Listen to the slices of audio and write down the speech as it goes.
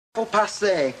Full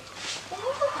passé.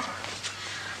 Oh,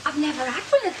 I've never had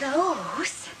one of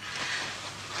those.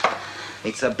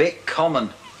 It's a bit common,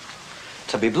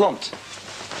 to be blunt.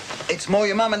 It's more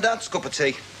your mum and dad's cup of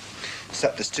tea.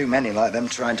 Except there's too many like them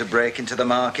trying to break into the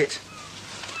market.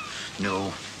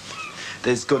 No,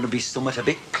 there's going to be something a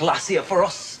bit classier for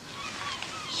us.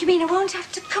 You mean I won't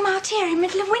have to come out here in the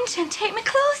middle of winter and take my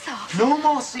clothes off? No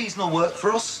more seasonal work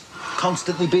for us,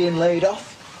 constantly being laid off.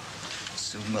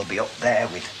 Soon we'll be up there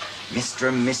with Mr.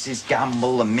 and Mrs.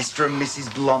 Gamble and Mr. and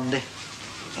Mrs. Blondie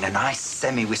in a nice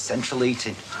semi with central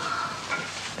heating.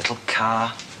 Little car,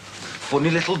 funny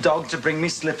little dog to bring me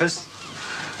slippers.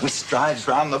 We strides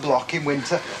round the block in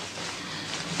winter.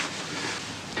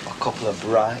 A couple of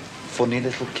bright, funny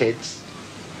little kids.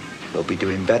 They'll be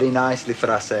doing very nicely for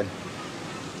us then.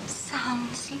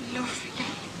 Sounds lovely.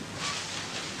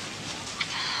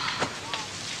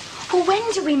 Well,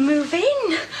 when do we move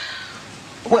in?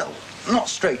 Well, not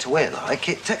straight away, like.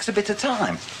 It takes a bit of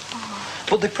time. Oh.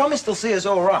 But they promise they'll see us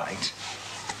all right.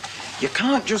 You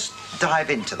can't just dive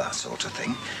into that sort of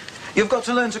thing. You've got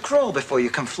to learn to crawl before you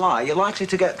can fly. You're likely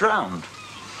to get drowned.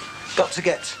 Got to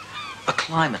get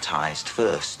acclimatised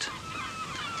first.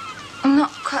 I'm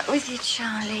not quite with you,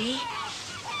 Charlie.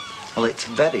 Well, it's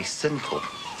very simple.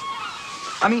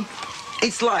 I mean,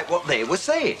 it's like what they were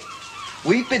saying.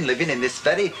 We've been living in this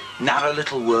very narrow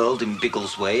little world in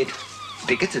Biggleswade.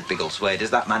 Bigoted Biggleswade,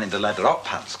 as that man in the leather hot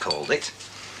pants called it.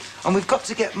 And we've got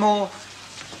to get more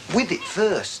with it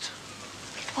first.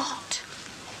 What?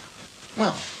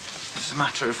 Well, it's a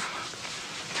matter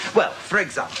of... Well, for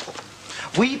example,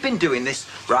 we've been doing this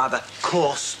rather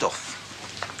coarse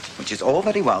stuff, which is all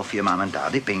very well for your mum and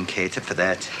dad, it being catered for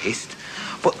their taste,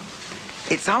 but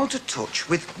it's out of touch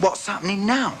with what's happening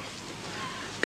now.